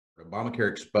Obamacare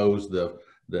exposed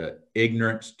the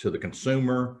ignorance to the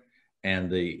consumer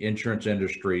and the insurance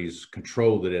industry's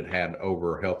control that it had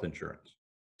over health insurance.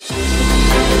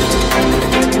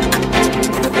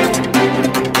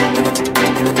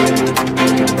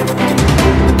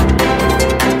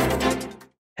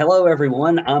 Hello,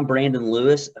 everyone. I'm Brandon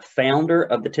Lewis, founder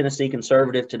of the Tennessee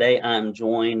Conservative. Today, I'm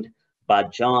joined by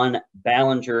John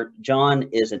Ballinger. John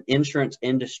is an insurance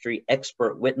industry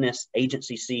expert witness,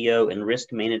 agency CEO, and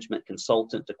risk management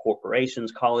consultant to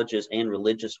corporations, colleges, and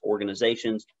religious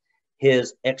organizations.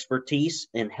 His expertise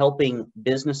in helping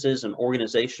businesses and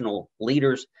organizational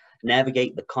leaders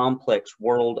navigate the complex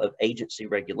world of agency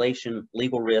regulation,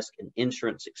 legal risk, and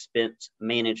insurance expense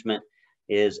management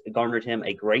has garnered him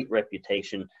a great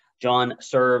reputation. John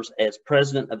serves as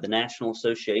president of the National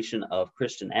Association of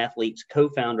Christian Athletes,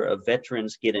 co-founder of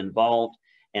Veterans Get Involved,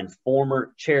 and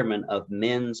former chairman of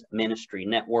Men's Ministry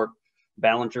Network.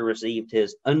 Ballinger received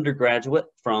his undergraduate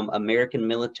from American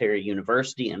Military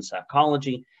University in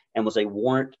psychology and was a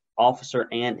warrant officer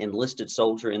and enlisted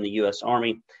soldier in the U.S.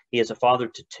 Army. He is a father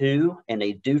to two and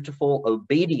a dutiful,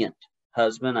 obedient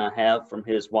husband. I have from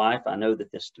his wife. I know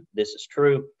that this is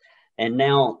true. And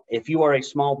now, if you are a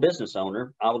small business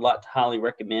owner, I would like to highly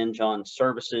recommend John's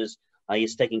services. He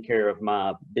has taken care of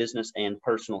my business and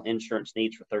personal insurance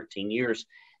needs for 13 years.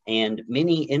 And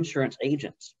many insurance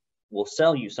agents will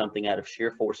sell you something out of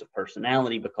sheer force of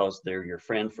personality because they're your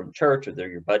friend from church, or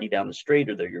they're your buddy down the street,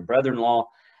 or they're your brother-in-law.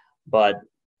 But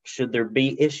should there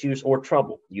be issues or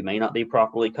trouble, you may not be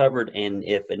properly covered. And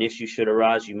if an issue should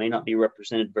arise, you may not be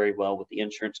represented very well with the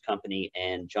insurance company.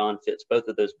 And John fits both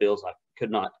of those bills. I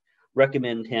could not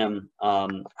recommend him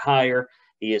higher.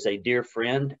 He is a dear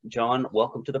friend. John,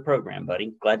 welcome to the program,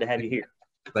 buddy. Glad to have you here.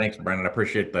 Thanks, Brandon. I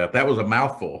appreciate that. That was a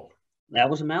mouthful. That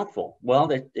was a mouthful.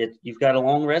 Well, you've got a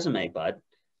long resume, bud.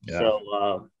 Yeah.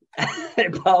 So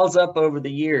it piles up over the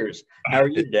years. How are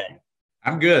you today?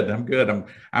 I'm good.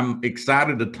 I'm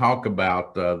excited to talk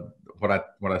about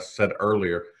what I said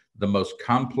earlier, the most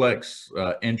complex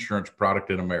insurance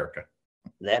product in America.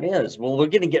 That is. Well, we're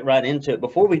going to get right into it.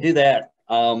 Before we do that,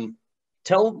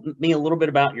 tell me a little bit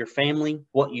about your family,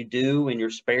 what you do in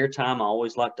your spare time. I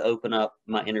always like to open up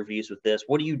my interviews with this.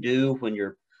 What do you do when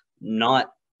you're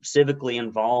not civically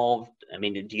involved? I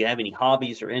mean, do you have any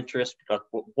hobbies or interests?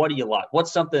 What do you like?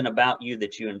 What's something about you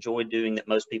that you enjoy doing that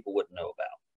most people wouldn't know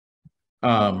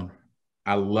about?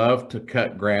 I love to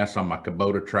cut grass on my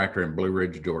Kubota tractor in Blue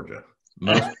Ridge, Georgia.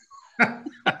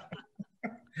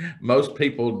 Most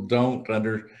people don't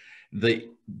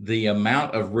the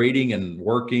amount of reading and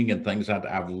working and things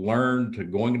I've learned to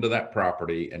going into that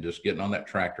property and just getting on that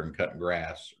tractor and cutting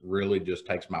grass really just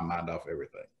takes my mind off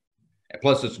everything. And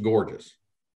plus, it's gorgeous.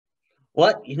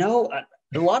 What, a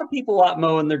lot of people like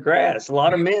mowing their grass. A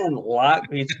lot of men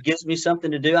it gives me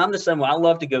something to do. I'm the same way. I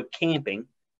love to go camping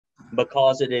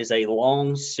because it is a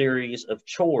long series of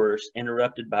chores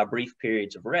interrupted by brief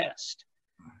periods of rest.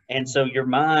 And so your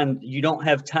mind, you don't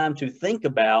have time to think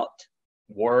about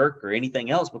work or anything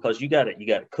else because you got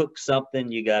to cook something,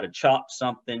 you got to chop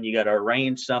something, you got to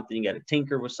arrange something, you got to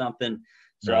tinker with something.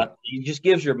 So right. It just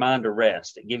gives your mind a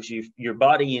rest. It gives you your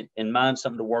body and mind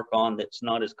something to work on that's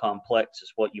not as complex as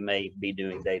what you may be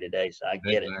doing day to day. So I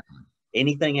get it.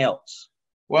 Anything else?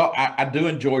 Well, I do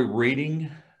enjoy reading,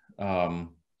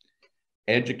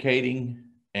 educating,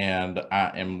 and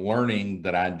I am learning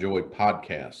that I enjoy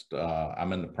podcasts.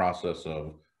 I'm in the process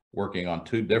of working on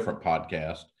 2 different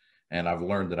podcasts. And I've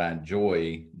learned that I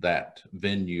enjoy that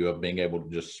venue of being able to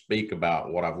just speak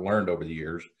about what I've learned over the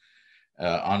years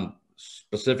on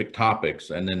specific topics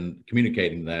and then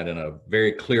communicating that in a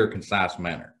very clear, concise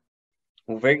manner.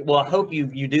 Well, I hope you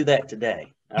do that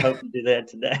today.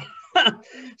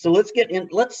 So let's get in.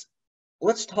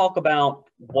 Let's talk about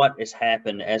what has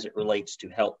happened as it relates to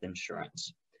health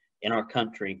insurance in our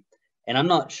country. And I'm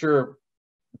not sure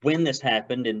when this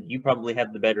happened, and you probably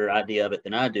have the better idea of it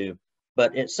than I do.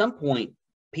 But at some point,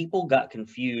 people got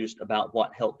confused about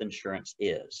what health insurance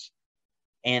is.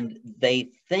 And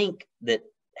they think that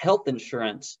health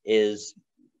insurance is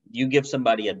you give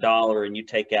somebody $1 and you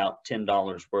take out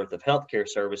 $10 worth of healthcare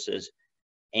services,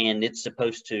 and it's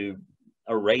supposed to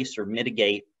erase or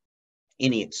mitigate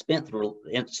any expense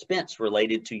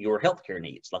related to your healthcare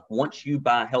needs. Like once you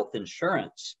buy health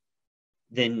insurance,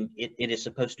 then it is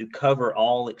supposed to cover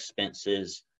all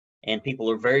expenses. And people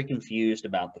are very confused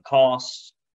about the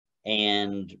costs,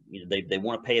 and they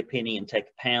want to pay a penny and take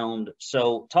a pound.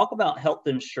 So talk about health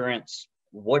insurance,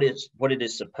 what it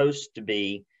is supposed to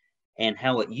be, and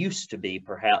how it used to be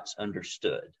perhaps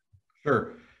understood.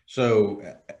 Sure. So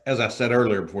as I said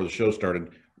earlier before the show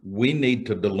started, we need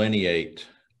to delineate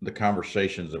the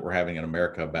conversations that we're having in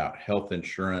America about health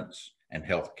insurance and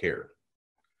health care,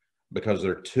 because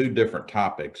they're two different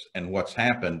topics. And what's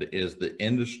happened is the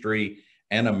industry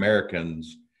and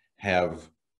Americans have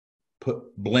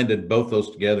blended both those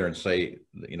together and say,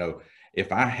 you know,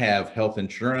 if I have health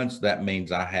insurance, that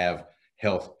means I have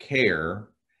health care,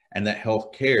 and that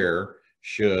health care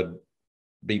should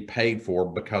be paid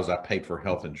for because I paid for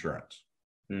health insurance.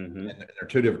 Mm-hmm. And they're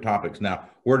two different topics. Now,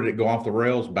 where did it go off the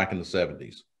rails? Back in the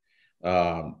 70s.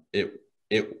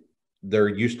 There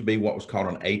used to be what was called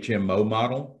an HMO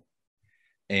model.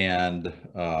 And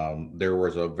there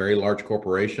was a very large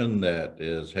corporation that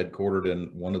is headquartered in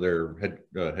one of their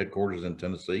headquarters in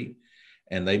Tennessee.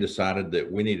 And they decided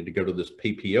that we needed to go to this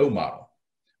PPO model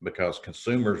because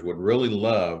consumers would really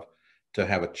love to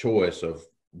have a choice of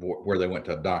where they went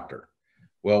to a doctor.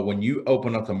 Well, when you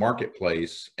open up the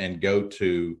marketplace and go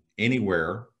to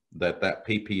anywhere that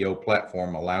PPO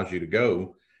platform allows you to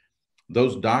go,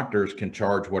 those doctors can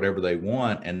charge whatever they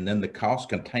want. And then the cost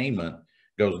containment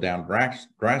goes down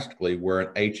drastically, where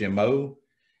an HMO,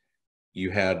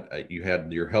 you had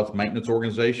your health maintenance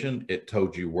organization. It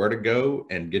told you where to go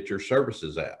and get your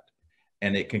services at,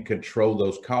 and it can control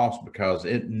those costs because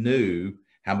it knew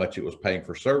how much it was paying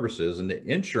for services, and the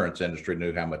insurance industry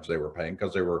knew how much they were paying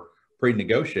because they were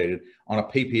pre-negotiated. On a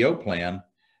PPO plan,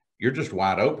 you're just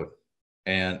wide open,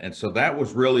 and so that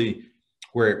was really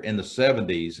where in the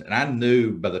 70s, and I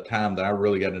knew by the time that I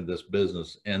really got into this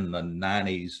business in the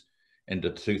 90s into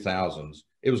 2000s,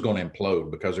 it was going to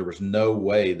implode because there was no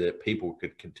way that people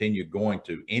could continue going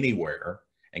to anywhere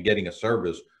and getting a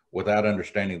service without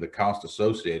understanding the cost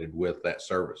associated with that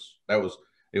service.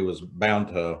 It was bound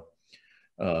to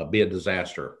be a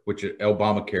disaster, which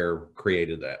Obamacare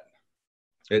created that.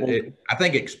 I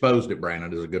think exposed it,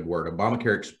 Brandon, is a good word.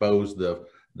 Obamacare exposed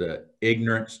the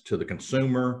ignorance to the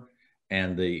consumer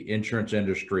and the insurance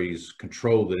industry's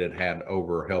control that it had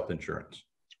over health insurance.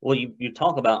 Well, you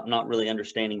talk about not really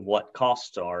understanding what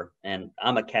costs are, and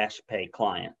I'm a cash pay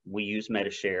client. We use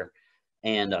MediShare,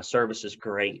 and service is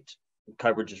great.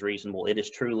 Coverage is reasonable. It is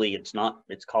truly,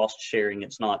 it's cost sharing.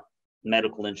 It's not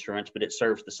medical insurance, but it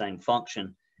serves the same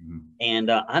function. Mm-hmm. And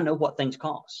I know what things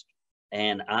cost,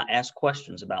 and I ask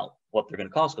questions about what they're going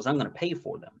to cost because I'm going to pay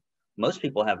for them. Most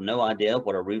people have no idea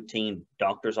what a routine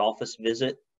doctor's office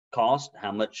visit cost.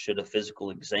 How much should a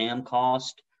physical exam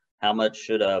cost? How much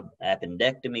should a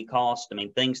appendectomy cost? I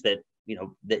mean, things that, you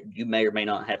know, that you may or may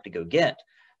not have to go get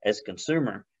as a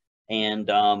consumer. And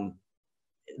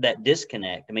that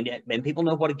disconnect, I mean, and people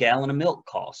know what a gallon of milk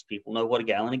costs. People know what a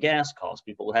gallon of gas costs.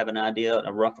 People have an idea,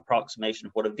 a rough approximation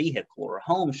of what a vehicle or a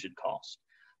home should cost.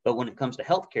 But when it comes to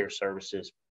healthcare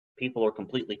services, people are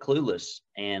completely clueless,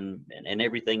 and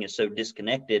everything is so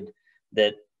disconnected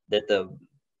that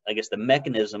I guess the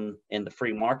mechanism in the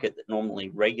free market that normally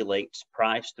regulates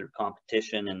price through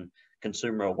competition and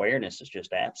consumer awareness is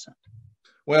just absent.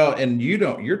 Well, and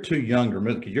you're too young to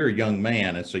remember, because you're a young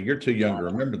man, and so you're too young to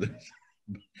remember this.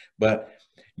 But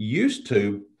used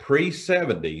to,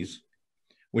 pre-70s,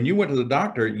 when you went to the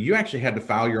doctor, you actually had to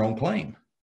file your own claim.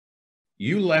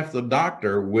 You left the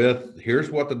doctor with,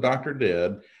 here's what the doctor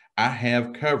did. I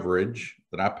have coverage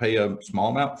that I pay a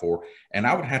small amount for, and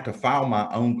I would have to file my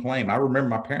own claim. I remember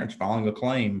my parents filing a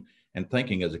claim and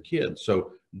thinking as a kid.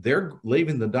 So they're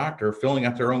leaving the doctor, filling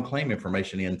out their own claim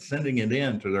information and sending it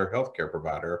in to their healthcare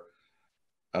provider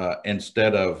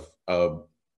instead of a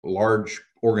large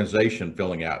organization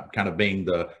filling out, kind of being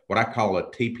what I call a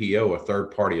TPO, a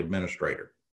third party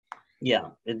administrator. Yeah,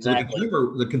 exactly.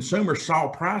 The consumer saw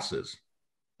prices.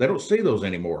 They don't see those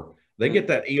anymore. They get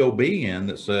that EOB in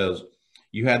that says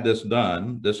you had this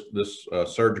done, this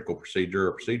surgical procedure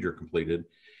or procedure completed,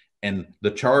 and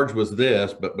the charge was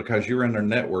this, but because you're in their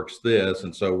networks this,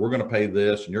 and so we're going to pay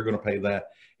this and you're going to pay that.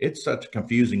 It's such a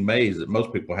confusing maze that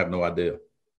most people have no idea.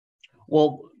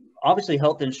 Well, obviously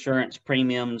health insurance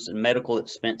premiums and medical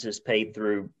expenses paid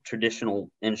through traditional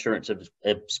insurance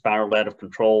have spiraled out of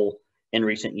control in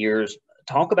recent years.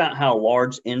 Talk about how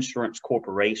large insurance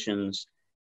corporations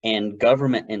and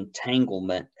government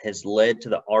entanglement has led to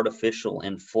the artificial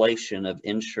inflation of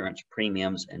insurance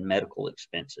premiums and medical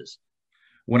expenses.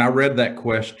 When I read that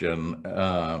question,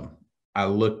 I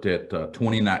looked at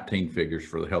 2019 figures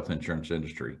for the health insurance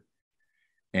industry.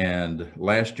 And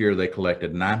last year they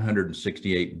collected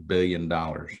 $968 billion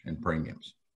in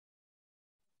premiums.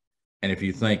 And if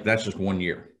you think that's just 1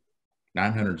 year,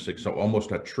 906, so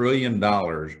almost $1 trillion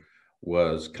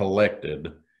was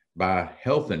collected by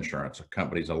health insurance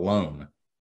companies alone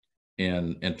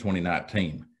in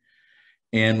 2019.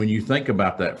 And when you think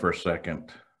about that for a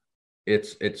second,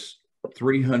 it's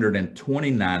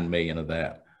 329 million of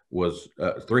that was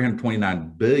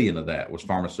 329 billion of that was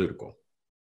pharmaceutical.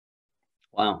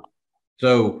 Wow.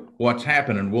 So what's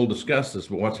happened, and we'll discuss this,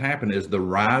 but what's happened is the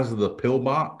rise of the pill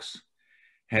box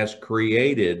has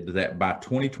created that by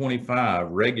 2025,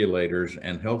 regulators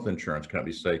and health insurance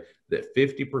companies say that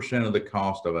 50% of the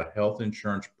cost of a health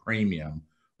insurance premium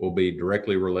will be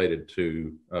directly related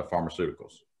to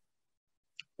pharmaceuticals.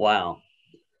 Wow.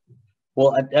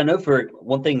 Well, I know for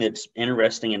one thing that's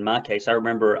interesting in my case, I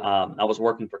remember I was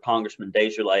working for Congressman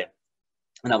Desjardins,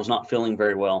 and I was not feeling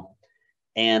very well.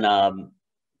 And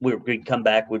we'd come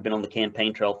back, we'd been on the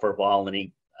campaign trail for a while, and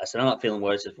I said, I'm not feeling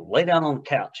well. He says, well, lay down on the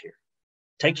couch here.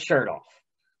 Take your shirt off.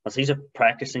 Because he's a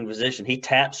practicing physician. He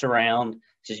taps around,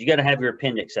 says, you got to have your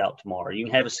appendix out tomorrow. You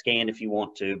can have a scan if you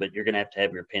want to, but you're going to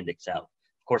have your appendix out.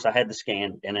 Of course, I had the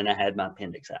scan, and then I had my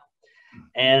appendix out.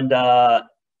 And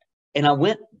I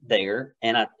went there,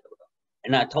 and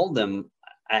I told them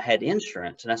I had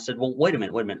insurance. And I said, well, wait a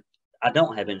minute. I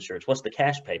don't have insurance. What's the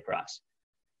cash pay price?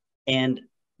 And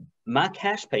my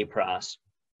cash pay price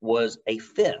was a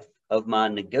fifth of my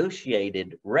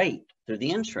negotiated rate through the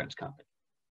insurance company.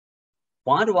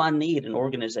 Why do I need an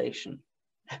organization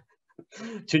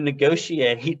to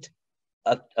negotiate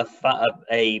a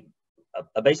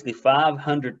basically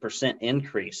 500%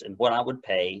 increase in what I would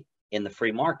pay in the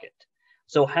free market?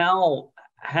 So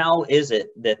how is it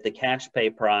that the cash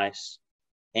pay price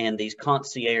and these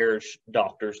concierge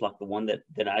doctors like the one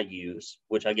that I use,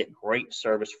 which I get great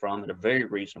service from at a very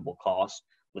reasonable cost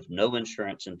with no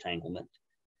insurance entanglement,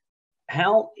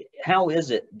 how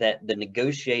is it that the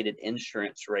negotiated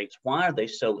insurance rates, why are they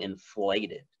so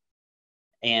inflated?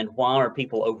 And why are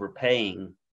people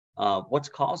overpaying? What's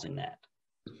causing that?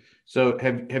 So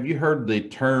have you heard the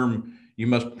term, you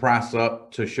must price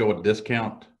up to show a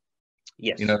discount?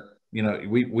 Yes.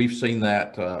 We've seen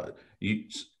that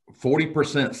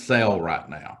 40% sale right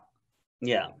now.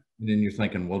 Yeah. And then you're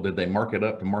thinking, well, did they mark it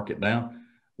up to mark it down?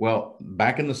 Well,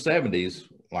 back in the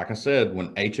 70s, like I said,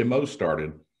 when HMO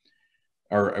started,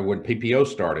 or when PPO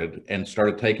started and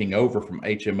started taking over from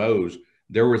HMOs,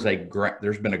 there's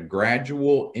been a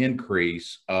gradual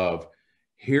increase of,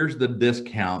 here's the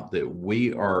discount that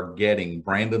we are getting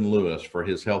Brandon Lewis for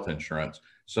his health insurance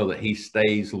so that he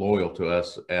stays loyal to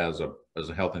us as a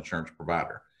health insurance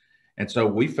provider. And so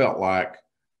we felt like,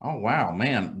 oh, wow,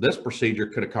 man, this procedure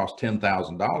could have cost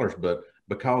 $10,000, but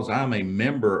because I'm a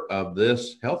member of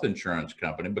this health insurance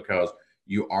company, because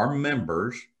you are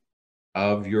members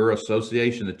of your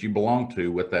association that you belong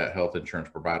to with that health insurance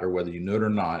provider, whether you knew it or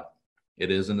not,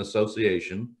 it is an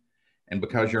association. And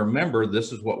because you're a member,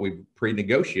 this is what we've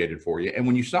pre-negotiated for you. And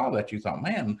when you saw that, you thought,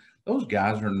 man, those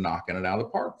guys are knocking it out of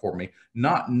the park for me,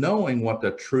 not knowing what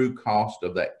the true cost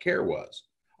of that care was.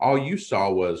 All you saw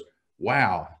was,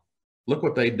 wow, look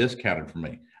what they discounted for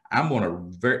me. I'm going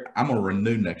to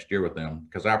renew next year with them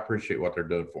because I appreciate what they're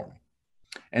doing for me.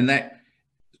 And that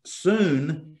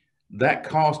soon, that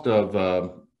cost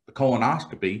of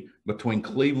colonoscopy between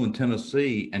Cleveland,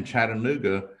 Tennessee and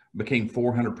Chattanooga became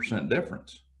 400%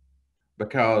 difference,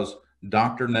 because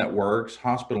doctor networks,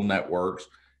 hospital networks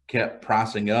kept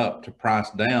pricing up to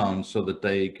price down so that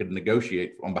they could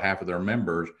negotiate on behalf of their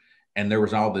members. And there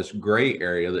was all this gray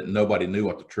area that nobody knew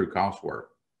what the true costs were.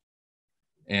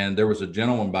 And there was a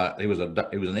gentleman, he was an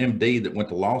MD that went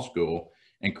to law school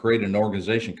and created an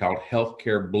organization called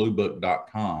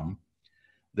healthcarebluebook.com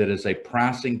that is a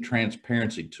pricing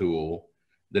transparency tool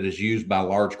that is used by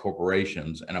large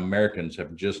corporations, and Americans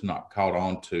have just not caught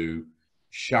on to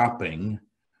shopping.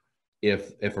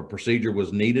 If a procedure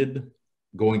was needed,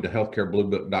 going to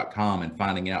healthcarebluebook.com and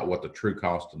finding out what the true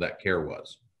cost of that care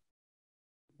was.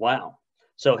 Wow.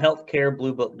 So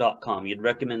healthcarebluebook.com, you'd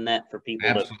recommend that for people?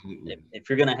 Absolutely. If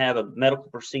you're going to have a medical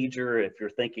procedure, if you're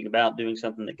thinking about doing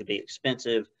something that could be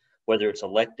expensive, whether it's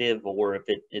elective or if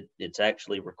it's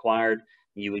actually required,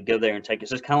 you would go there and take it.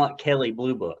 So it's kind of like Kelly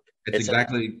Blue Book.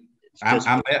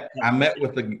 I met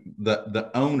with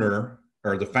the owner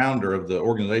or the founder of the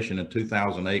organization in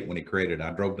 2008 when he created it.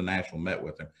 I drove to Nashville, met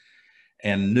with him,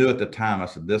 and knew at the time, I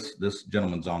said, this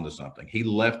gentleman's onto something. He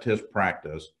left his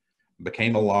practice,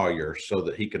 became a lawyer so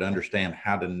that he could understand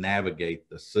how to navigate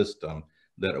the system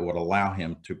that would allow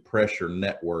him to pressure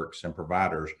networks and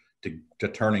providers to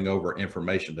turning over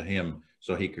information to him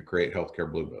so he could create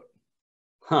Healthcare Blue Book.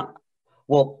 Huh.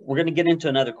 Well, we're going to get into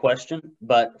another question,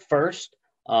 but first,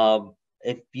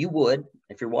 if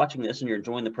you're watching this and you're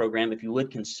enjoying the program, if you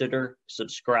would consider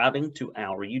subscribing to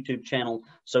our YouTube channel,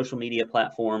 social media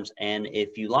platforms, and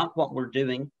if you like what we're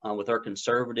doing with our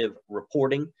conservative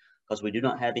reporting, because we do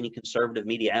not have any conservative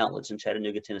media outlets in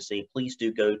Chattanooga, Tennessee, please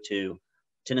do go to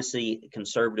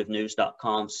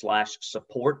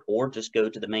TennesseeConservativeNews.com/support, or just go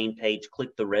to the main page,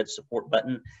 click the red support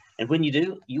button. And when you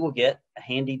do, you will get a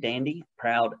handy dandy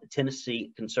proud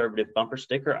Tennessee Conservative bumper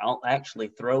sticker. I'll actually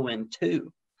throw in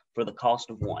 2 for the cost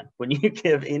of 1 when you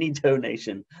give any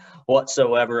donation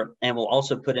whatsoever. And we'll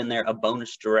also put in there a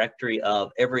bonus directory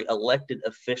of every elected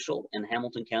official in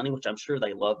Hamilton County, which I'm sure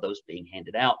they love those being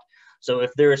handed out. So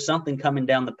if there is something coming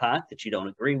down the pike that you don't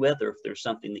agree with, or if there's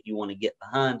something that you want to get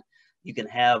behind, you can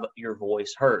have your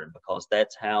voice heard, because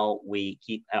that's how we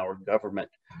keep our government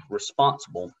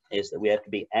responsible, is that we have to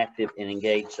be active and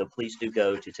engaged. So please do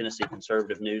go to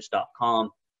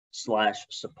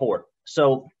TennesseeConservativeNews.com/support.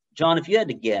 So John, if you had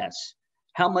to guess,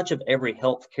 how much of every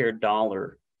healthcare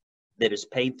dollar that is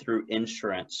paid through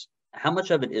insurance, how much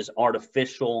of it is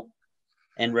artificial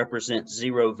and represents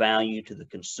zero value to the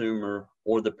consumer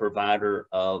or the provider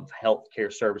of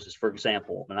healthcare services? For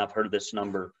example, and I've heard this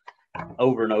number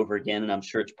over and over again, and I'm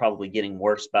sure it's probably getting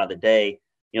worse by the day.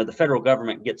 You know, the federal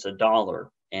government gets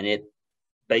 $1 and it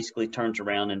basically turns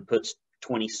around and puts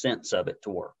 20 cents of it to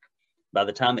work. By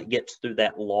the time it gets through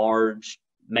that large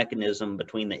mechanism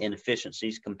between the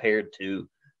inefficiencies compared to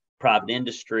private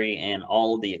industry and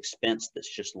all of the expense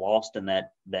that's just lost in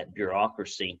that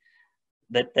bureaucracy,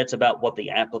 that's about what the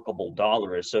applicable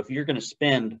dollar is. So if you're going to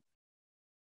spend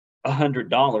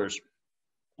 $100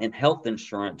 in health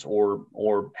insurance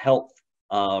or health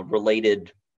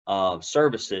related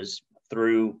services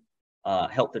through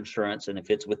health insurance, and if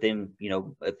it's within, you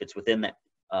know, if it's within that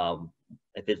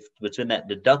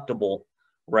deductible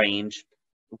range,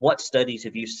 what studies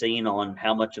have you seen on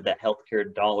how much of that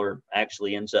healthcare dollar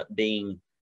actually ends up being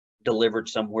delivered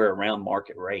somewhere around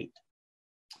market rate?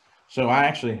 So I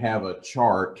actually have a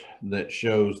chart that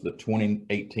shows the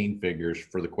 2018 figures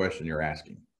for the question you're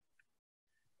asking.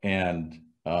 And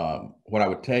what I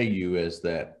would tell you is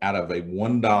that out of a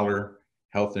 $1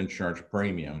 health insurance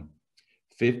premium,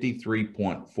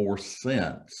 53.4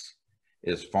 cents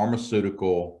is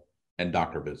pharmaceutical and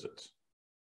doctor visits.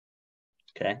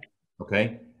 Okay.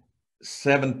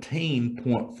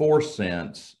 17.4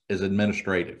 cents is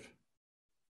administrative.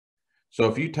 So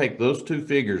if you take those 2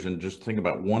 figures and just think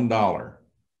about $1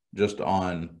 just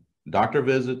on doctor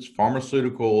visits,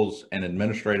 pharmaceuticals, and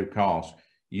administrative costs,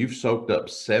 you've soaked up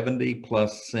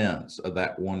 70+ cents of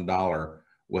that $1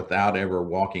 without ever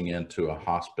walking into a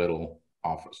hospital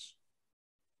office.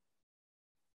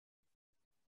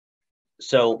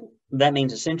 So that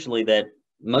means essentially that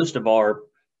most of our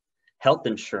health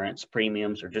insurance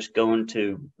premiums are just going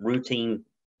to routine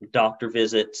doctor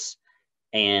visits,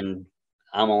 and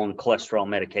I'm on cholesterol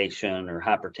medication or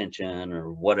hypertension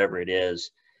or whatever it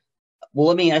is. Well,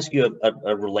 let me ask you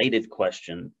a related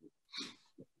question.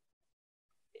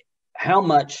 How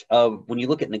much of, when you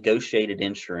look at negotiated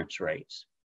insurance rates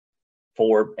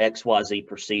for XYZ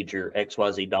procedure,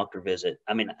 XYZ doctor visit,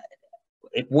 I mean,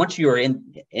 once you are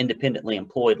independently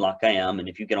employed like I am, and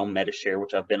if you get on Medishare,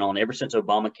 which I've been on ever since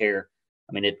Obamacare,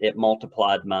 I mean, it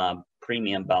multiplied my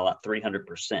premium by like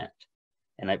 300%,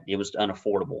 and it was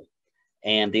unaffordable,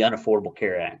 and the Unaffordable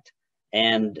Care Act.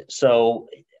 And so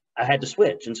I had to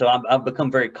switch. And so I've become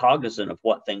very cognizant of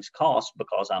what things cost,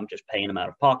 because I'm just paying them out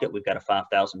of pocket. We've got a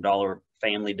 $5,000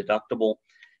 family deductible,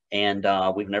 and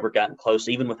we've never gotten close,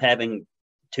 even with having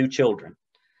 2 children.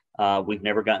 We've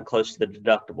never gotten close to the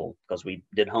deductible because we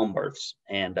did home births.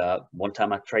 And one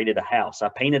time I traded a house. I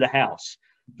painted a house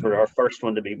for our first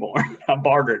one to be born. I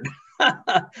bartered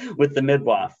with the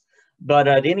midwife. But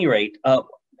at any rate,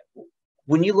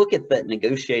 when you look at that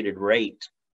negotiated rate,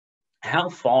 how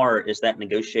far is that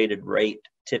negotiated rate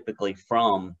typically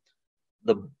from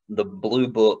the Blue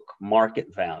Book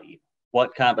market value?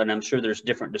 What kind, and I'm sure there's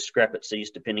different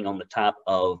discrepancies depending on the type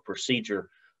of procedure,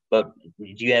 but do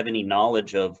you have any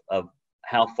knowledge of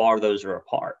how far those are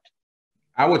apart?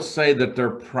 I would say that they're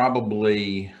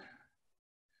probably,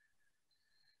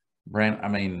 I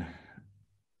mean,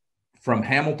 from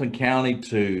Hamilton County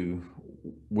to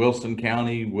Wilson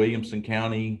County, Williamson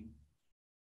County,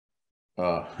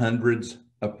 hundreds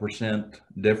of percent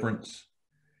difference.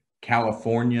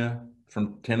 California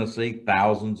from Tennessee,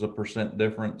 thousands of percent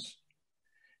difference.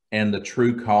 And the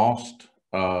true cost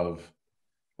of,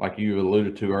 like you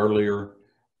alluded to earlier,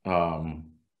 I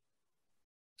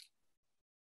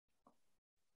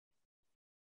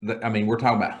mean, we're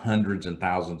talking about hundreds and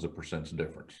thousands of percent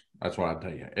difference. That's what I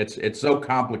tell you. It's so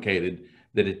complicated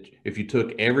that if you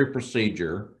took every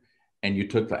procedure and you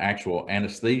took the actual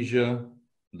anesthesia,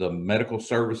 the medical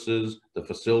services, the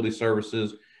facility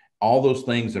services, all those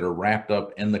things that are wrapped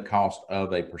up in the cost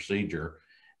of a procedure,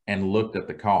 and looked at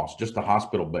the cost, just the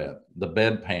hospital bed, the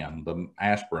bedpan, the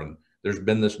aspirin. There's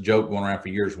been this joke going around for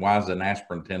years. Why is an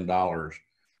aspirin $10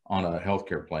 on a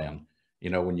healthcare plan,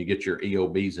 when you get your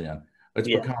EOBs in. It's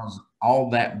Yeah. because all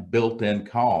that built-in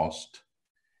cost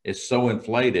is so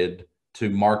inflated to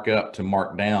mark up, to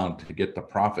mark down, to get the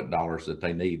profit dollars that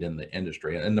they need in the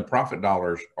industry. And the profit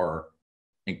dollars are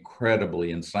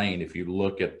incredibly insane. If you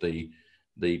look at the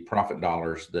profit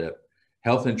dollars that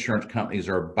health insurance companies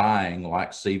are buying,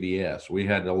 like CVS. We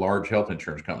had a large health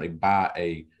insurance company buy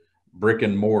a brick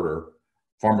and mortar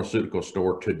pharmaceutical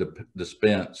store to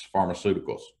dispense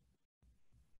pharmaceuticals.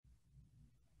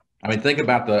 I mean, think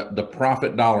about the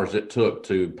profit dollars it took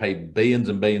to pay billions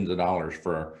and billions of dollars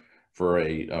for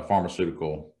a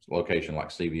pharmaceutical location like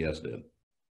CVS did.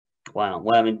 Wow.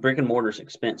 Well, I mean, brick and mortar is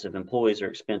expensive. Employees are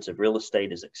expensive. Real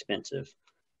estate is expensive,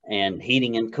 and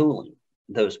heating and cooling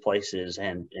those places,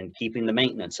 and keeping the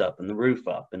maintenance up and the roof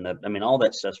up, and all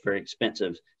that stuff's very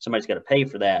expensive. Somebody's got to pay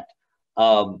for that.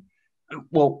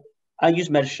 Well, I use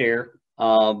MediShare,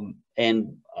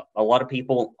 and a lot of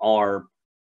people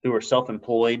who are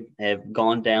self-employed have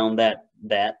gone down that.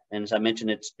 And as I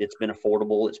mentioned, it's been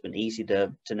affordable. It's been easy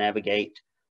to navigate.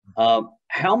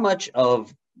 How much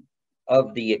of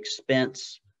the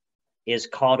expense is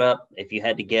caught up, if you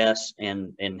had to guess,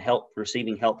 in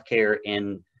receiving health care,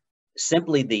 and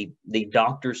simply the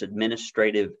doctor's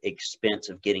administrative expense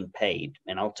of getting paid?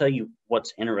 And I'll tell you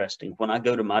what's interesting. When I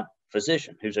go to my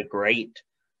physician, his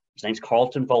name's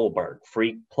Carlton Volberg,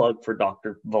 free plug for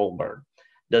Dr. Volberg,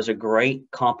 does a great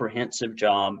comprehensive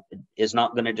job, is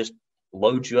not going to just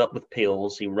load you up with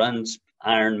pills. He runs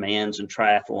Ironmans and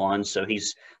triathlons, so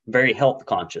he's very health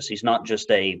conscious. He's not just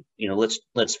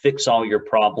let's fix all your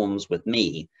problems with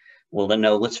me. Well, then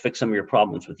no, let's fix some of your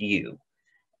problems with you.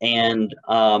 And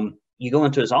you go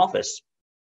into his office,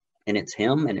 and it's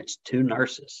him and it's two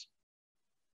nurses.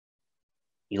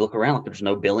 You look around, there's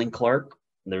no billing clerk.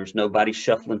 There's nobody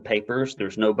shuffling papers.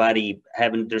 There's not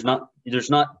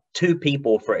two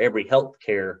people for every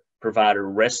healthcare provider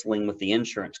wrestling with the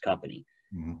insurance company.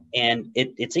 Mm-hmm. And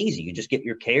it's easy. You just get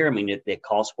your care. I mean, it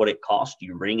costs what it costs.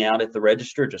 You ring out at the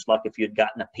register, just like if you'd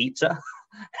gotten a pizza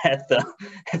at a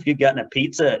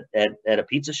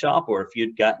pizza shop, or if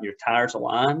you'd gotten your tires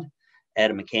aligned at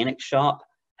a mechanic shop.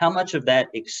 How much of that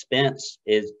expense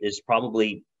is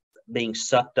probably being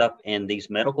sucked up in these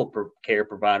medical care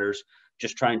providers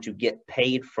just trying to get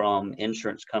paid from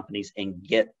insurance companies and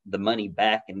get the money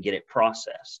back and get it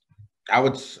processed? I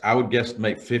would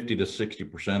guesstimate 50 to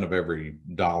 60% of every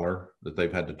dollar that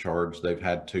they've had to charge, they've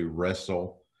had to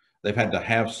wrestle. They've had to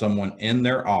have someone in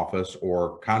their office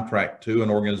or contract to an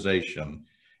organization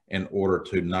in order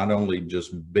to not only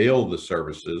just bill the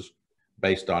services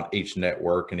based on each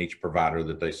network and each provider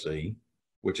that they see,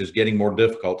 which is getting more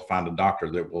difficult to find a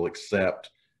doctor that will accept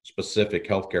specific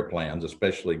healthcare plans,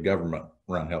 especially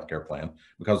government-run healthcare plans,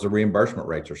 because the reimbursement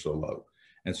rates are so low.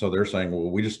 And so they're saying,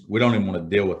 well, we don't even want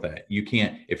to deal with that. You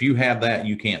can't, if you have that,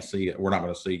 you can't see it. We're not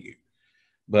going to see you.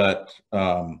 But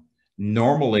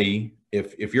normally,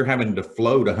 if you're having to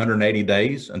float 180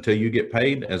 days until you get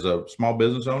paid as a small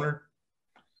business owner,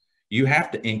 you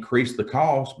have to increase the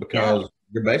cost, because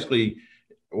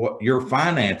you're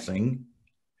financing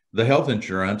the health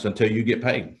insurance until you get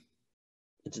paid.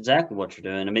 It's exactly what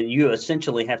you're doing. I mean, you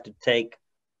essentially have to take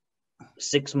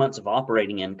 6 months of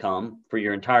operating income for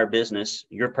your entire business,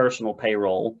 your personal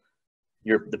payroll,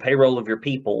 the payroll of your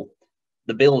people,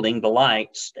 the building, the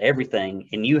lights, everything,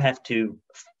 and you have to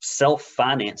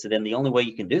self-finance it. And the only way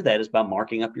you can do that is by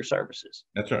marking up your services.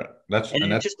 That's right. That's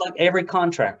just like every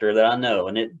contractor that I know.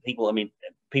 And people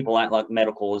act like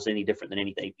medical is any different than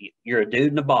anything. You're a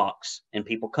dude in a box, and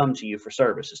people come to you for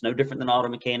service. It's no different than auto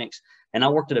mechanics. And I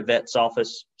worked at a vet's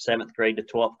office, 7th grade to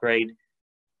 12th grade.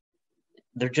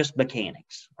 They're just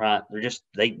mechanics, right? They're just,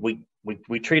 we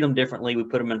treat them differently. We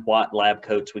put them in white lab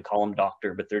coats. We call them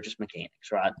doctor, but they're just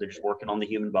mechanics, right? They're just working on the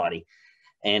human body.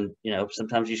 And,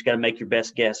 sometimes you just got to make your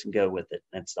best guess and go with it.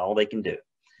 That's all they can do.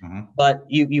 Mm-hmm. But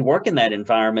you work in that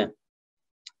environment,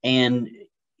 and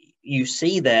you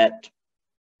see that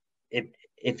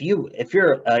if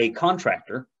you're a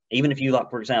contractor, even if you, like,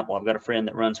 for example, I've got a friend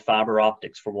that runs fiber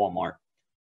optics for Walmart.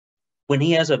 When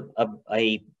he has a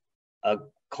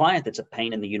client that's a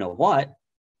pain in the you-know-what,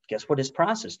 guess what his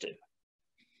prices do?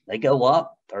 They go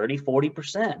up 30,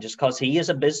 40%, just because he is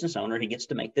a business owner. He gets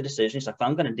to make the decision. He's like, if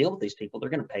I'm going to deal with these people, they're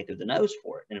going to pay through the nose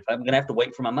for it. And if I'm going to have to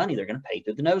wait for my money, they're going to pay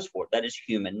through the nose for it. That is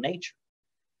human nature.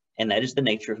 And that is the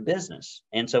nature of business.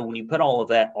 And so when you put all of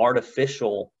that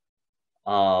artificial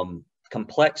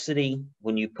complexity,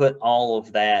 when you put all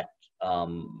of that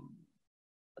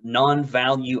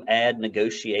non-value add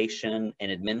negotiation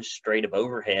and administrative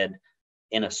overhead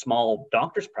in a small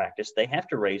doctor's practice, they have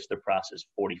to raise their prices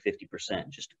 40, 50%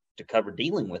 just to cover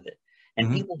dealing with it. And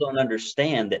Mm-hmm. people don't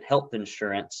understand that health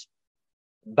insurance,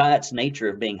 by its nature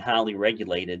of being highly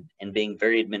regulated and being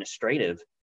very administrative,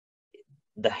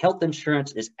 the health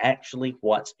insurance is actually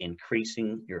what's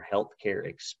increasing your healthcare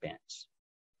expense.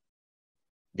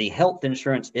 The health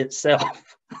insurance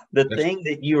itself, the thing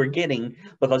that you are getting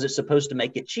because it's supposed to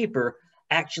make it cheaper,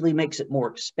 actually makes it more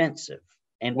expensive.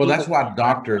 And well, people can't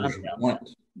wrap their minds around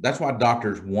that. that's why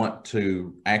doctors want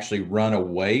to actually run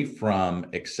away from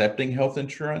accepting health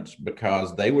insurance,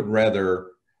 because they would rather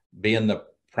be in the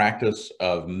practice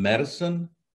of medicine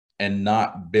and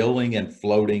not billing and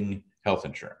floating health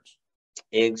insurance.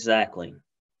 Exactly.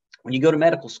 When you go to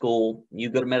medical school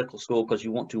because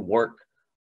you want to work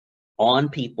on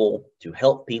people, to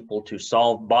help people, to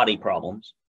solve body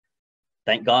problems.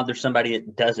 Thank God there's somebody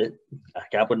that does it.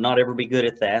 I would not ever be good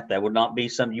at that. That would not be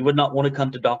something you would not want to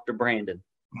come to Dr. Brandon.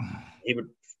 He would,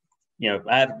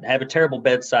 I have a terrible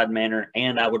bedside manner,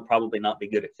 and I would probably not be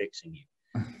good at fixing you.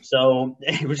 So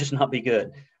it would just not be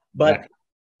good. But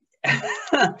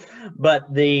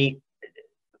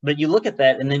but you look at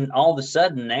that, and then all of a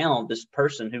sudden now this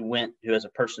person who has a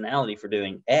personality for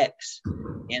doing X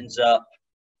ends up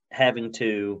having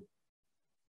to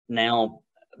now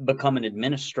become an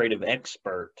administrative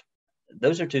expert.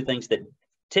 Those are two things that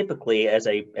typically as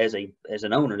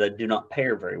an owner that do not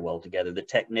pair very well together, the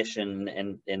technician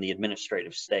and the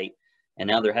administrative state. And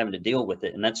now they're having to deal with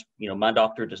it. And that's, my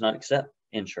doctor does not accept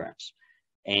insurance,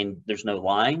 and there's no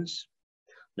lines,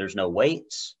 there's no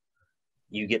waits.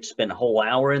 You get to spend a whole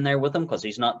hour in there with him because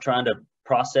he's not trying to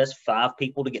process 5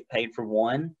 people to get paid for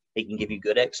one. He can give you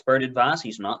good expert advice.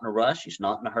 He's not in a rush. He's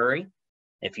not in a hurry.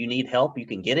 If you need help, you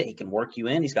can get it. He can work you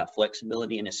in. He's got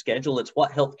flexibility in his schedule. It's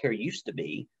what healthcare used to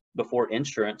be before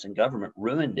insurance and government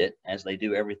ruined it, as they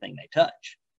do everything they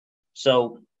touch.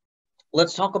 So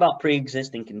let's talk about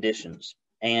pre-existing conditions.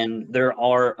 And there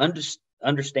are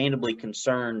understandably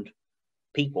concerned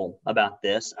people about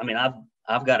this. I mean,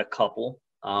 I've got a couple,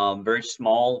 very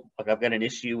small. Like, I've got an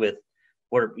issue with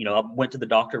where, I went to the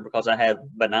doctor because I have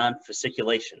benign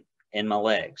fasciculation in my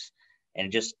legs, and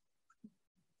it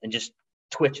just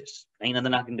twitches. Ain't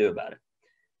nothing I can do about it.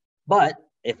 But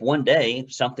if one day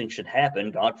something should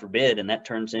happen, God forbid, and that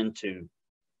turns into,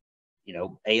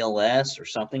 ALS or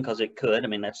something, because it could. I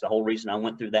mean, that's the whole reason I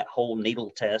went through that whole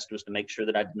needle test, was to make sure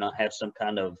that I did not have some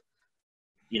kind of,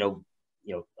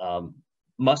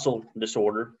 muscle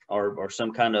disorder or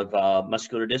some kind of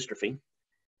muscular dystrophy.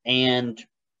 And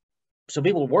so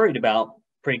people are worried about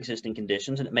pre-existing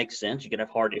conditions, and it makes sense. You could have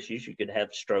heart issues, you could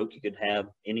have stroke, you could have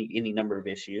any number of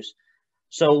issues.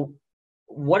 So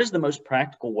what is the most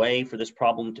practical way for this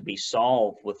problem to be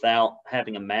solved without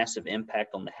having a massive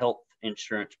impact on the health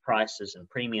insurance prices and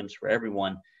premiums for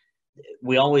everyone?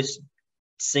 We always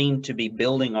seem to be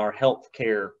building our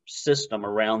healthcare system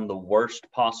around the worst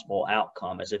possible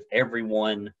outcome, as if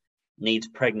everyone needs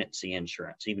pregnancy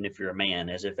insurance, even if you're a man,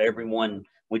 as if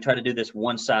we try to do this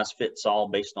one size fits all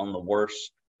based on the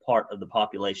worst part of the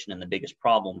population and the biggest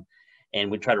problem. And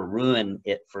we try to ruin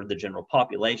it for the general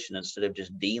population instead of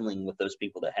just dealing with those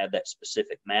people that have that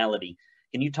specific malady.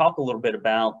 Can you talk a little bit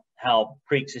about how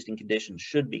pre-existing conditions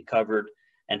should be covered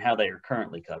and how they are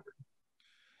currently covered?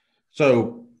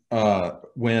 So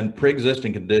when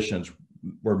pre-existing conditions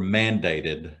were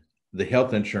mandated, the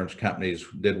health insurance companies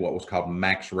did what was called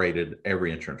max rated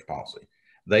every insurance policy.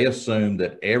 They assumed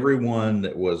that everyone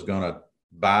that was going to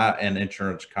buy an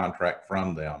insurance contract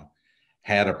from them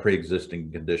had a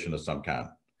pre-existing condition of some kind.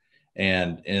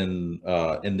 And in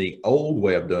the old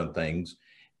way of doing things,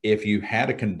 if you had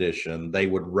a condition, they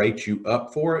would rate you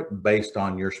up for it based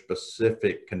on your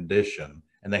specific condition.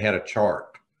 And they had a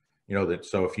chart, that,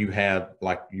 so if you had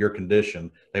like your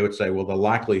condition, they would say, well, the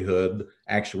likelihood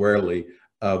actuarially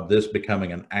of this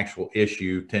becoming an actual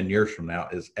issue 10 years from now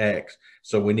is X.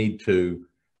 So we need to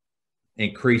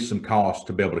increase some costs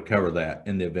to be able to cover that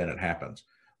in the event it happens.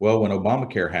 Well, when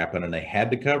Obamacare happened and they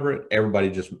had to cover it,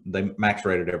 they max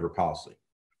rated every policy.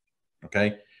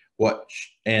 Okay.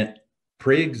 And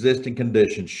pre-existing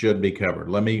conditions should be covered.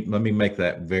 Let me make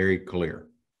that very clear,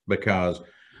 because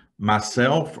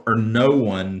myself or no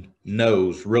one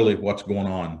knows really what's going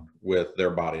on with their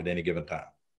body at any given time.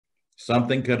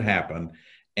 Something could happen,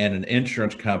 and an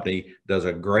insurance company does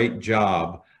a great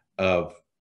job of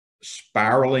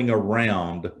spiraling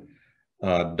around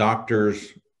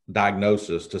doctors'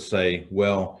 diagnosis to say,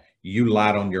 well, you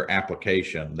lied on your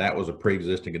application. That was a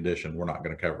pre-existing condition. We're not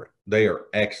going to cover it. They are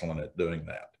excellent at doing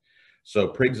that. So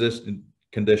pre-existing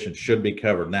conditions should be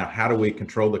covered. Now, how do we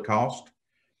control the cost?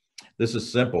 This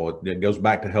is simple. It goes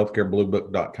back to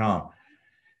healthcarebluebook.com.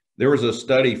 There was a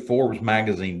study Forbes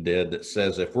magazine did that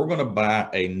says if we're going to buy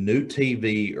a new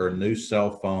TV or a new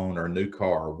cell phone or a new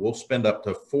car, we'll spend up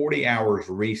to 40 hours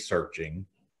researching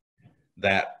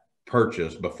that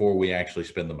purchase before we actually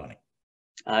spend the money.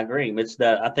 I agree.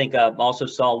 I think I also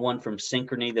saw one from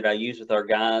Synchrony that I use with our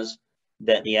guys,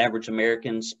 that the average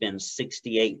American spends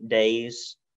 68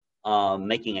 days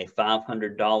making a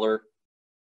 $500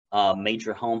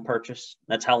 major home purchase.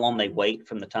 That's how long they wait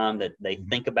from the time that they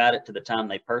think about it to the time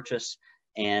they purchase.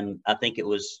 And I think it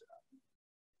was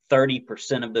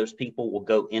 30% of those people will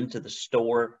go into the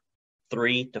store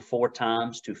 3 to 4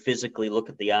 times to physically look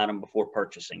at the item before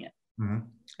purchasing it.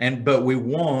 But we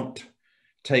won't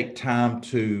take time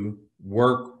to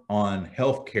work on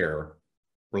healthcare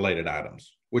related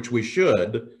items, which we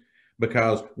should,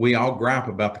 because we all gripe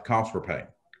about the cost we're paying.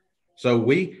 So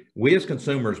we as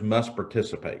consumers must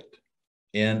participate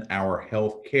in our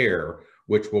health care,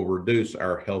 which will reduce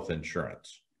our health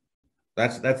insurance.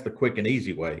 That's the quick and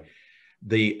easy way.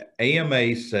 The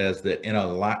AMA says that in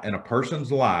a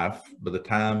person's life, by the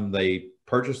time they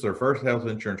purchase their first health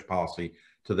insurance policy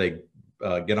till they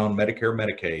get on Medicare,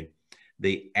 Medicaid,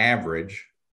 the average,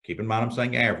 keep in mind I'm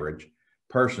saying average,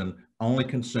 person only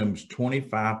consumes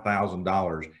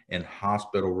 $25,000 in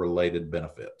hospital-related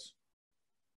benefits.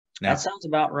 Now, that sounds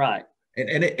about right.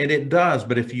 And it does,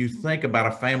 but if you think about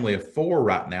a family of 4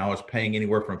 right now is paying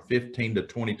anywhere from $1,500 to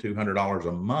 $2,200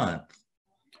 a month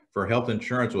for health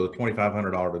insurance with a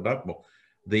 $2,500 deductible,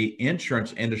 the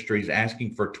insurance industry is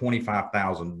asking for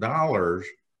 $25,000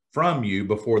 from you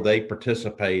before they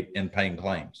participate in paying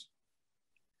claims.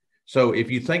 So if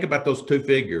you think about those two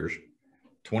figures,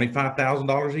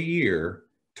 $25,000 a year,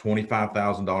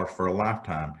 $25,000 for a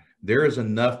lifetime, there is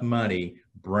enough money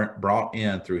brought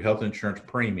in through health insurance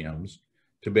premiums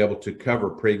to be able to cover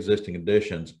pre-existing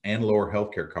conditions and lower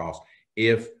healthcare costs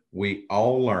if we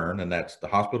all learn, and that's the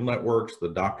hospital networks, the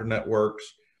doctor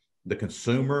networks, the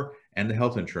consumer, and the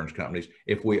health insurance companies,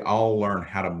 if we all learn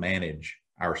how to manage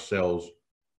ourselves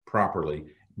properly.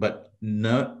 But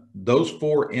those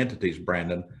 4 entities,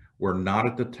 Brandon, were not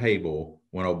at the table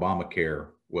when Obamacare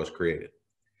was created.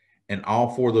 And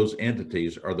all 4 of those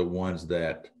entities are the ones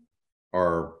that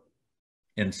are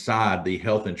inside the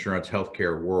health insurance,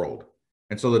 healthcare world.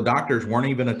 And so the doctors weren't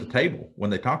even at the table when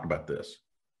they talked about this,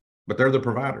 but they're the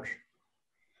providers.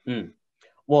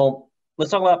 Well,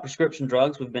 let's talk about prescription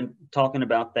drugs. We've been talking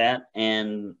about that,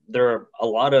 and there are a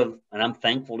lot of, and I'm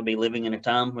thankful to be living in a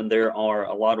time when there are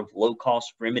a lot of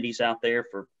low-cost remedies out there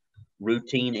for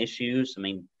routine issues. I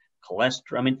mean,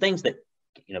 cholesterol, I mean, things that,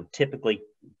 typically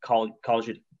cause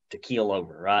you to keel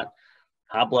over, right?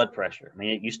 High blood pressure. I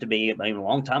mean, it used to be, a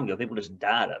long time ago, people just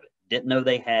died of it. Didn't know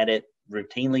they had it,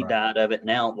 routinely died of it.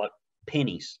 Now, like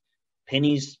pennies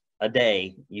a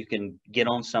day, you can get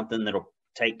on something that'll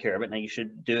take care of it. Now, you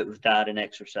should do it with diet and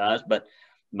exercise, but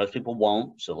most people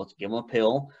won't. So let's give them a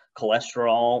pill.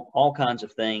 Cholesterol, all kinds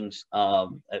of things,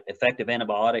 effective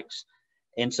antibiotics.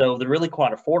 And so they're really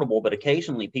quite affordable, but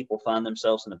occasionally people find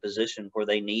themselves in a position where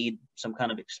they need some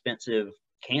kind of expensive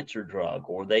cancer drug,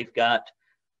 or they've got,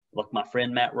 like my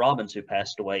friend Matt Robbins, who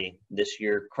passed away this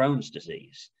year, Crohn's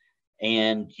disease.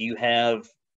 And you have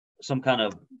some kind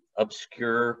of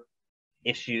obscure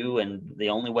issue, and the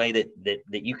only way that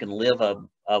you can live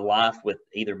a life with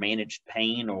either managed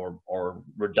pain or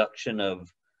reduction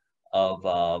of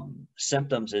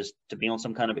symptoms is to be on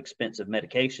some kind of expensive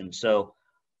medication. So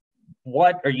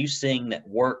what are you seeing that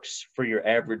works for your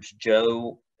average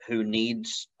Joe who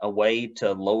needs a way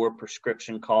to lower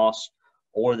prescription costs,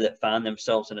 or that find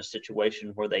themselves in a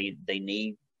situation where they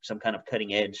need some kind of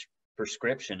cutting edge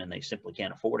prescription and they simply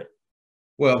can't afford it?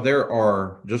 Well, there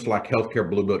are, just like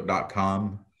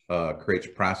healthcarebluebook.com creates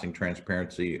pricing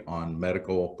transparency on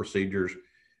medical procedures,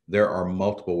 there are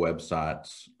multiple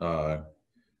websites.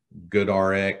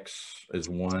 GoodRx is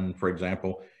one, for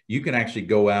example. You can actually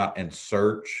go out and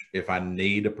search if I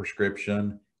need a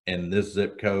prescription in this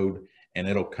zip code, and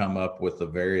it'll come up with the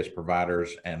various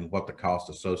providers and what the costs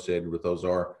associated with those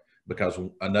are. Because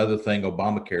another thing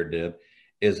Obamacare did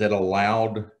is it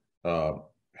allowed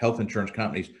health insurance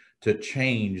companies to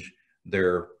change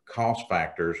their cost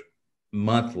factors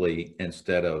monthly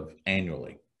instead of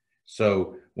annually.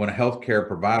 So when a healthcare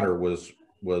provider was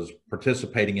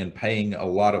participating in paying a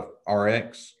lot of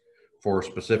RX for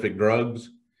specific drugs,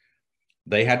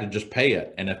 they had to just pay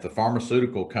it. And if the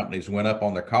pharmaceutical companies went up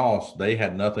on their costs, they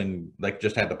had nothing, they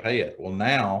just had to pay it. Well,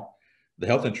 now the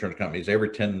health insurance companies every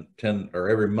 10 or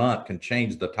every month can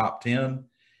change the top 10.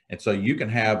 And so you can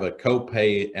have a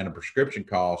copay and a prescription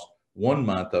cost one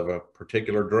month of a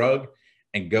particular drug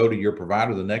and go to your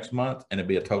provider the next month, and it'd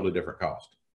be a totally different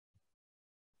cost.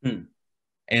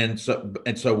 And so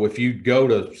if you go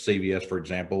to CVS, for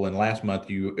example, and last month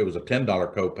it was a $10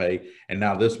 copay, and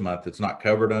now this month it's not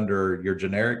covered under your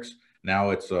generics.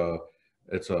 Now it's a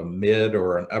mid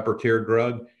or an upper tier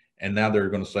drug, and now they're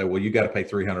going to say, well, you got to pay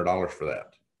 $300 for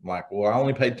that. I'm like, well, I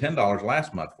only paid $10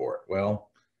 last month for it. Well,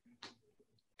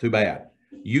 too bad.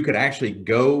 You could actually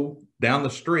go down the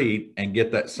street and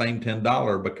get that same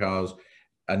 $10 because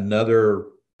another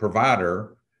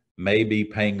provider may be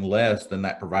paying less than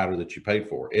that provider that you paid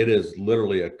for. It is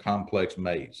literally a complex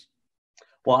maze.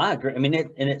 Well, I agree. I mean,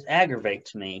 it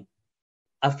aggravates me.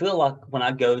 I feel like when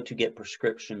I go to get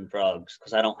prescription drugs,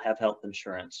 because I don't have health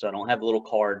insurance, so I don't have a little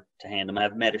card to hand them. I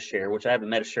have Medishare, which I have a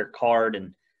Medishare card,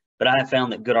 but I have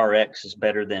found that GoodRx is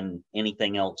better than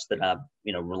anything else that I've,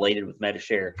 related with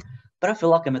Medishare. But I feel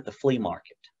like I'm at the flea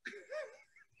market.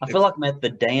 I feel like I'm at the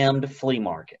damned flea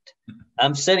market.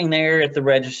 I'm sitting there at the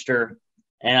register,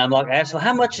 and I'm like, I ask, well,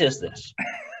 how much is this?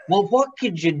 Well, what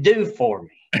could you do for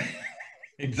me?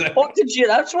 Exactly.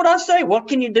 That's what I say. What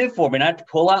can you do for me? And I have to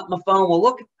pull out my phone. Well,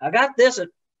 look, I got this.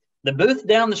 The booth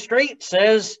down the street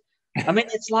says,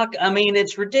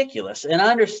 it's ridiculous. And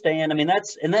I understand.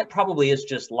 That probably is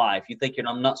just life. You think,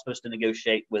 I'm not supposed to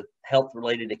negotiate with health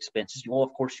related expenses. Well,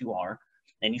 of course you are.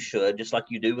 And you should, just like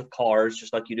you do with cars,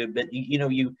 just like you do. But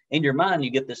you in your mind,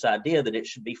 you get this idea that it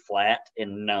should be flat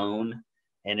and known.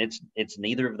 And it's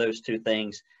neither of those two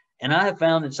things. And I have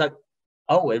found it's like,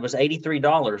 oh, it was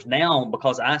 $83. Now,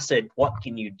 because I said, what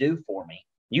can you do for me?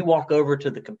 You walk over to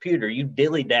the computer, you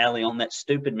dilly-dally on that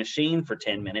stupid machine for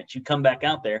 10 minutes. You come back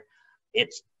out there.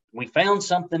 We found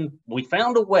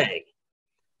a way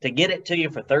to get it to you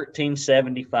for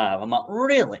 $13.75. I'm like,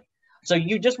 really? So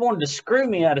you just wanted to screw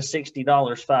me out of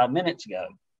 $60 5 minutes ago.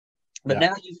 But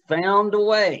now you found a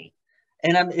way.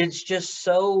 And it's just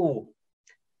so,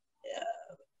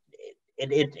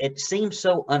 it seems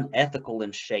so unethical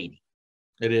and shady.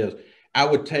 It is. I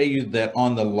would tell you that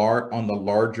on the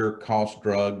larger cost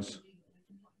drugs,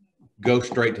 go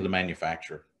straight to the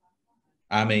manufacturer.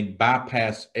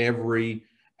 Bypass every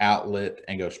outlet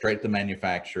and go straight to the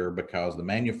manufacturer, because the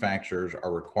manufacturers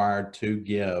are required to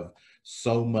give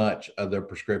so much of their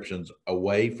prescriptions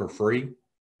away for free.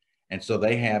 And so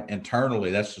they have internally,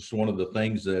 that's just one of the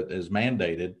things that is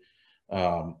mandated.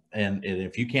 And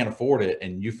if you can't afford it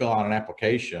and you fill out an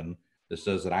application that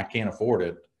says that I can't afford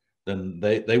it, then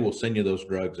they will send you those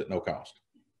drugs at no cost.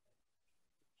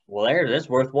 Well, that's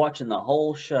worth watching the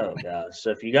whole show, guys. So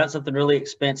if you got something really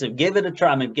expensive, give it a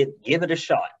try. Give it a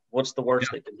shot. What's the worst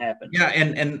that can happen? Yeah,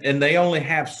 and they only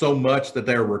have so much that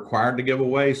they're required to give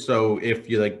away. So if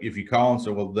you call and say,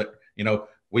 well,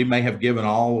 we may have given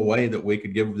all away that we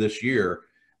could give this year,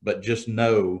 but just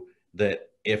know that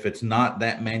if it's not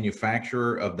that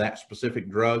manufacturer of that specific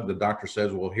drug, the doctor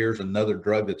says, well, here's another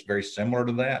drug that's very similar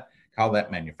to that. Call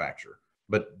that manufacturer,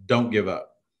 but don't give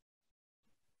up.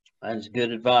 That's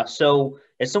good advice. So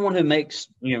as someone who makes,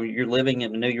 you're living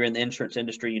and I know you're in the insurance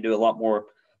industry, you do a lot more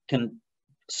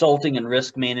consulting and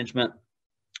risk management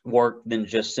work than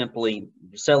just simply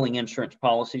selling insurance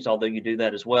policies, although you do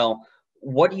that as well.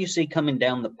 What do you see coming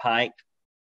down the pike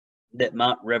that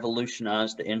might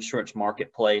revolutionize the insurance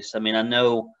marketplace? I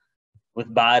know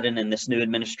with Biden and this new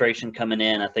administration coming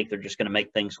in, I think they're just going to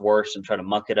make things worse and try to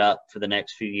muck it up for the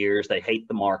next few years. They hate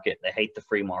the market. They hate the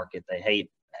free market. They hate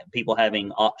people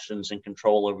having options and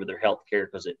control over their health care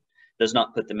because it does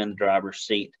not put them in the driver's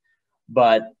seat.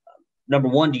 But number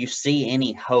one, do you see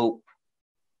any hope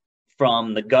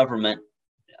from the government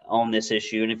on this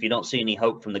issue? And if you don't see any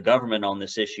hope from the government on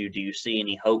this issue, do you see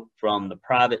any hope from the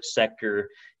private sector?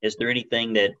 Is there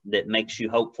anything that makes you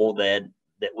hopeful that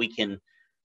we can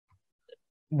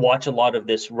watch a lot of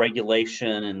this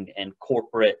regulation and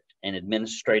corporate and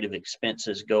administrative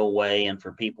expenses go away, and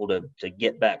for people to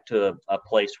get back to a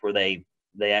place where they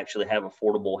actually have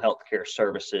affordable healthcare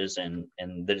services, and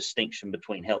the distinction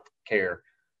between healthcare,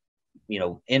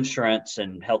 insurance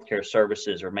and healthcare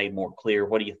services are made more clear?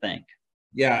 What do you think?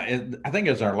 Yeah, I think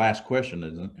it's our last question,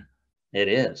 isn't it? It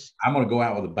is. I'm going to go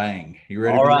out with a bang. You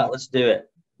ready? All right, let's do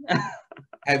it.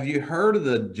 Have you heard of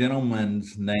the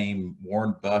gentleman's name,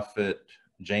 Warren Buffett,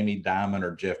 Jamie Dimon,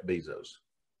 or Jeff Bezos?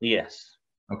 Yes.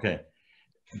 Okay.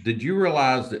 Did you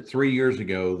realize that 3 years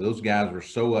ago, those guys were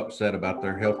so upset about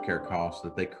their healthcare costs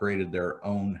that they created their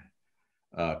own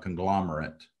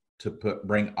conglomerate to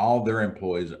bring all their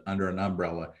employees under an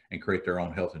umbrella and create their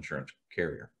own health insurance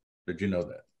carrier? Did you know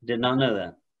that? Did not know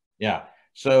that. Yeah.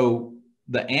 So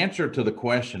the answer to the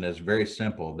question is very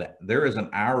simple. That there is an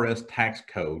IRS tax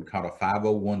code called a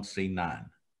 501c9.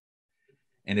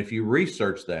 And if you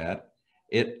research that,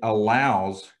 it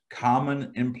allows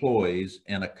common employees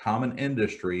in a common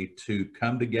industry to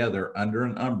come together under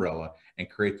an umbrella and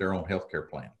create their own healthcare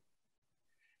plan.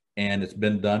 And it's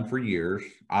been done for years.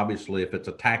 Obviously, if it's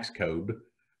a tax code,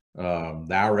 the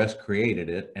IRS created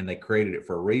it, and they created it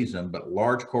for a reason, but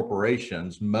large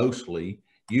corporations mostly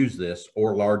use this,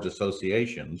 or large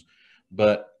associations.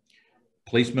 But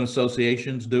policemen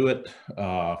associations do it,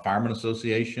 firemen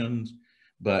associations.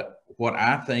 But what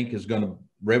I think is going to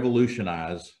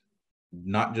revolutionize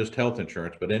not just health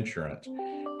insurance, but insurance,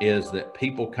 is that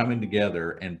people coming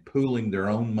together and pooling their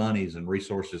own monies and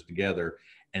resources together,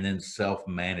 and then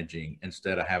self-managing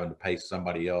instead of having to pay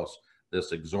somebody else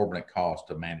this exorbitant cost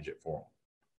to manage it for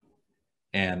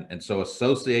them. And so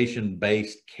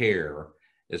association-based care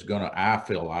is going to, I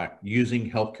feel like, using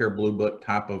healthcare blue book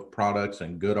type of products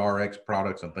and good RX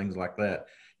products and things like that,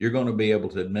 you're going to be able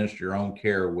to administer your own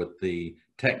care with the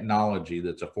technology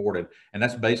that's afforded. And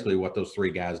that's basically what those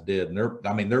three guys did.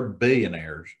 And they're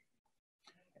billionaires,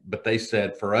 but they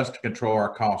said, for us to control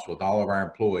our costs with all of our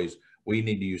employees, we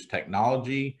need to use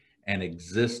technology and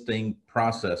existing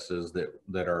processes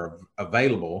that are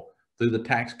available through the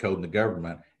tax code and the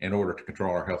government in order to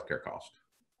control our healthcare costs.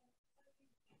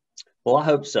 Well, I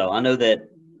hope so. I know that,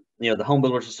 the Home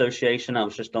Builders Association, I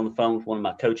was just on the phone with one of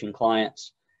my coaching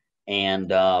clients, and,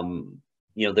 they're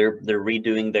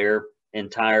redoing their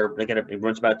entire, it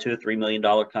runs about $2 or $3 million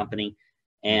company.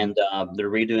 And they're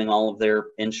redoing all of their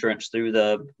insurance through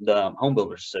the Home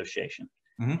Builders Association.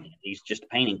 Mm-hmm. He's just a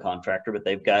painting contractor, but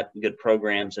they've got good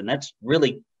programs. And that's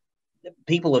really,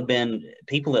 people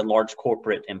at large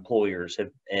corporate employers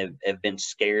have been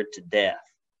scared to death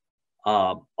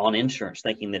on insurance,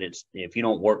 thinking that if you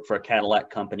don't work for a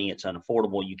Cadillac company, it's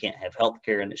unaffordable, you can't have health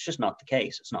care. And it's just not the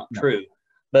case. It's not true.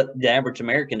 But the average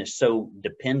American is so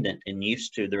dependent and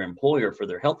used to their employer for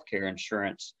their health care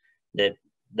insurance that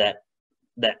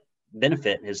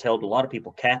benefit has held a lot of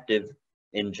people captive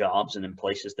in jobs and in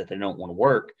places that they don't want to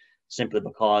work, simply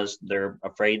because they're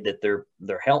afraid that their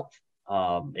health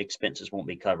expenses won't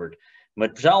be covered.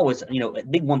 But there's always, a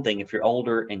big one thing, if you're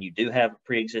older and you do have a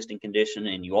pre-existing condition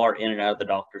and you are in and out of the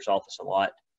doctor's office a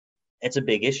lot, it's a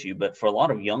big issue. But for a lot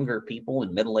of younger people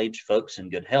and middle-aged folks in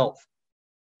good health,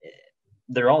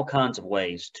 there are all kinds of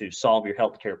ways to solve your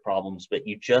healthcare problems, but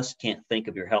you just can't think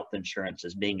of your health insurance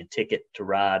as being a ticket to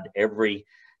ride every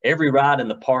ride in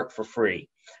the park for free.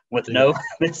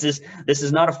 This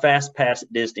is not a fast pass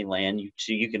at Disneyland.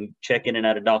 You can check in and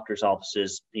out of doctor's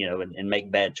offices, and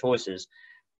make bad choices.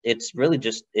 It's really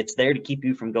just, it's there to keep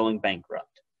you from going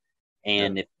bankrupt.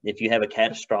 And if you have a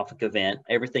catastrophic event,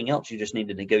 everything else you just need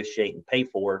to negotiate and pay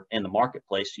for in the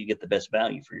marketplace so you get the best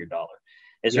value for your dollar.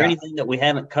 Is there anything that we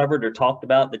haven't covered or talked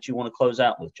about that you want to close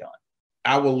out with, John?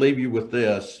 I will leave you with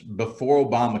this. Before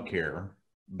Obamacare,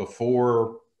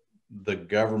 before the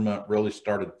government really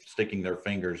started sticking their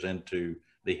fingers into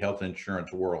the health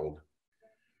insurance world,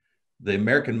 the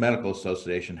American Medical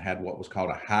Association had what was called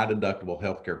a high deductible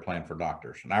healthcare plan for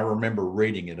doctors. And I remember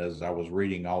reading it as I was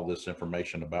reading all this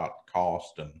information about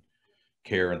cost and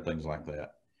care and things like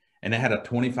that. And it had a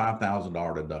 $25,000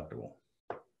 deductible.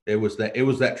 It was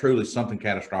that truly something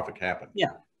catastrophic happened.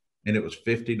 Yeah. And it was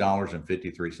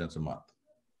 $50.53 a month.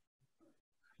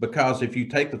 Because if you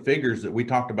take the figures that we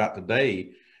talked about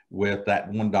today with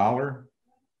that $1,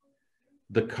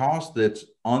 the cost that's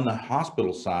on the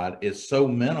hospital side is so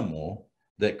minimal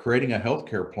that creating a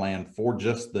healthcare plan for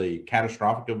just the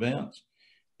catastrophic events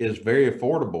is very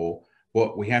affordable.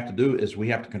 What we have to do is we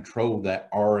have to control that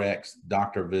RX,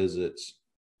 doctor visits,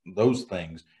 those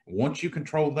things. Once you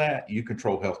control that, you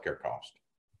control healthcare cost.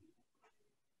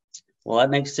 Well, that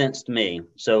makes sense to me.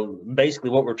 So basically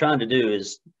what we're trying to do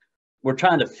is we're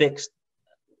trying to fix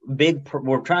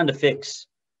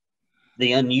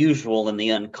the unusual and the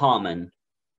uncommon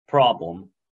problem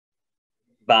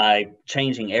by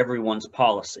changing everyone's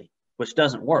policy, which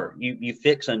doesn't work. You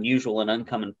fix unusual and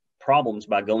uncommon problems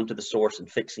by going to the source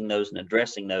and fixing those and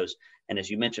addressing those. And as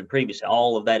you mentioned previously,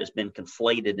 all of that has been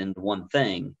conflated into one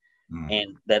thing.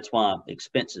 And that's why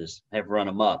expenses have run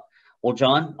amok. Well,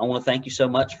 John, I want to thank you so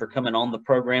much for coming on the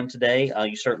program today.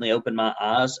 You certainly opened my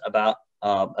eyes about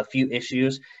a few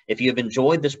issues. If you have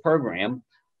enjoyed this program,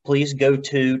 please go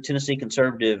to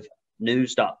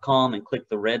TennesseeConservativeNews.com and click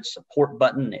the red support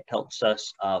button. It helps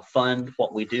us fund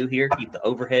what we do here, keep the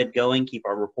overhead going, keep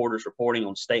our reporters reporting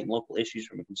on state and local issues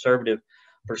from a conservative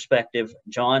perspective.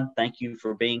 John, thank you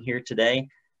for being here today,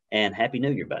 and Happy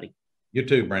New Year, buddy. You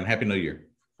too, Brandon. Happy New Year.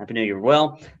 Happy New Year.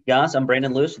 Well, guys, I'm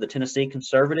Brandon Lewis with the Tennessee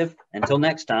Conservative. Until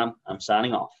next time, I'm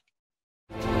signing off.